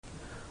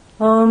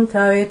Om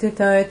Taretu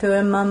Taretu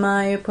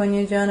Mamaya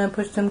Punyajana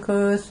Pushtam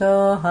Kuru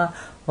Soha.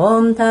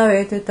 Om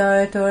Taretu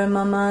Taretu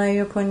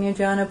Mamaya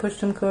Punyajana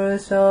Pushtam Kuru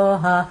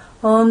Soha.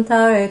 Om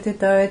Taretu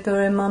Taretu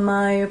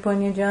Mamaya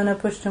Punyajana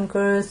Pushtam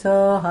Kuru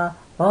Soha.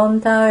 Om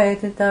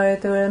Taretu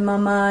Taretu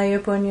Mamaya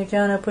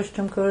Punyajana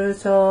Pushtam Kuru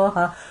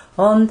Soha.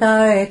 Om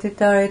Taretu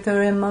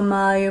Taretu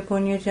Mamaya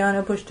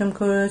Punyajana Pushtam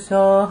Kuru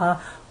Soha.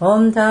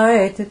 Om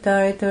Taretu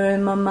Taretu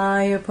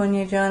Mamaya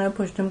Punyajana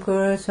Pushtam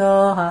Kuru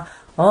Soha.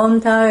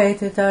 Om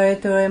Taretu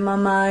Taretu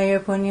Mamaya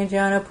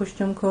Punyajana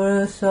Pushtam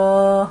Kuru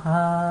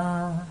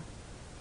Soha.